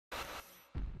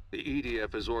The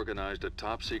EDF has organized a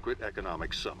top-secret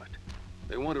economic summit.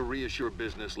 They want to reassure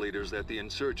business leaders that the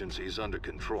insurgency is under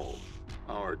control.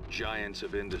 Our giants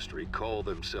of industry call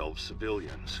themselves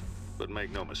civilians, but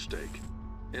make no mistake.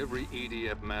 Every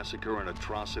EDF massacre and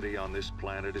atrocity on this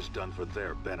planet is done for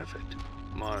their benefit.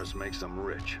 Mars makes them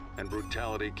rich, and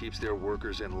brutality keeps their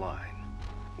workers in line.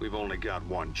 We've only got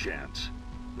one chance.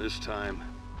 This time,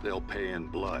 they'll pay in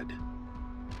blood.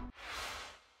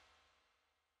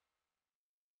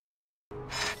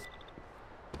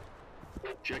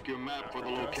 Check your map for the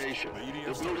location.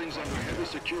 The building's under heavy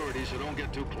security, so don't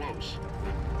get too close.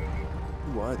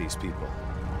 Who are these people?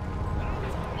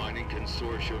 Mining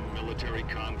consortium, military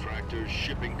contractors,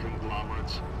 shipping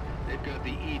conglomerates. They've got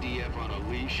the EDF on a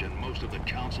leash and most of the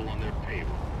council on their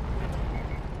payroll.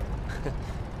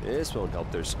 This won't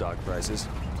help their stock prices.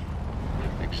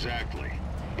 Exactly.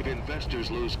 If investors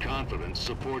lose confidence,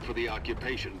 support for the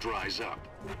occupation dries up.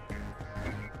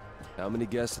 How many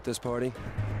guests at this party?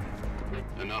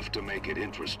 Enough to make it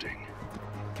interesting.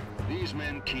 These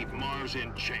men keep Mars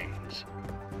in chains.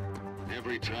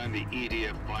 Every time the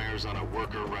EDF fires on a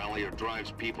worker rally or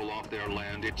drives people off their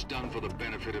land, it's done for the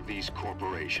benefit of these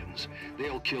corporations.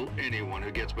 They'll kill anyone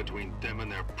who gets between them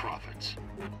and their profits.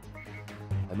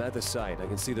 I'm at the site. I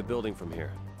can see the building from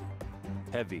here.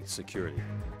 Heavy security.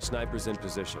 Snipers in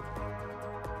position.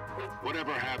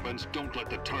 Whatever happens, don't let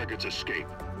the targets escape.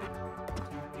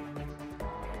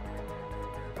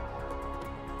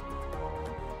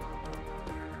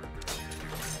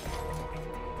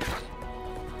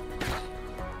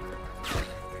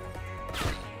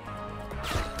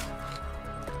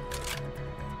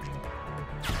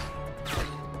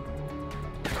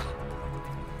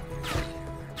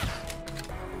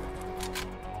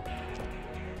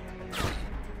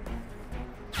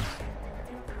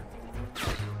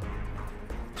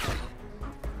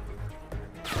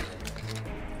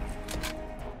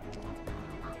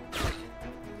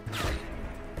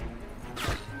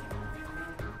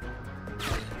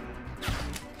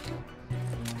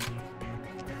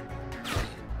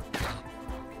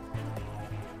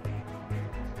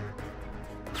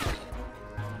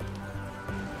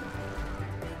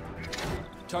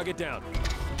 Target down.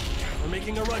 We're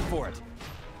making a run for it.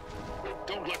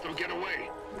 Don't let them get away.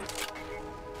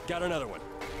 Got another one.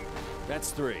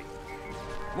 That's 3.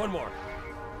 One more.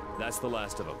 That's the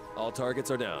last of them. All targets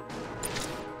are down.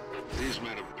 These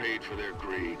men have paid for their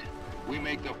greed. We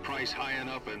make the price high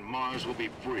enough and Mars will be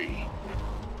free.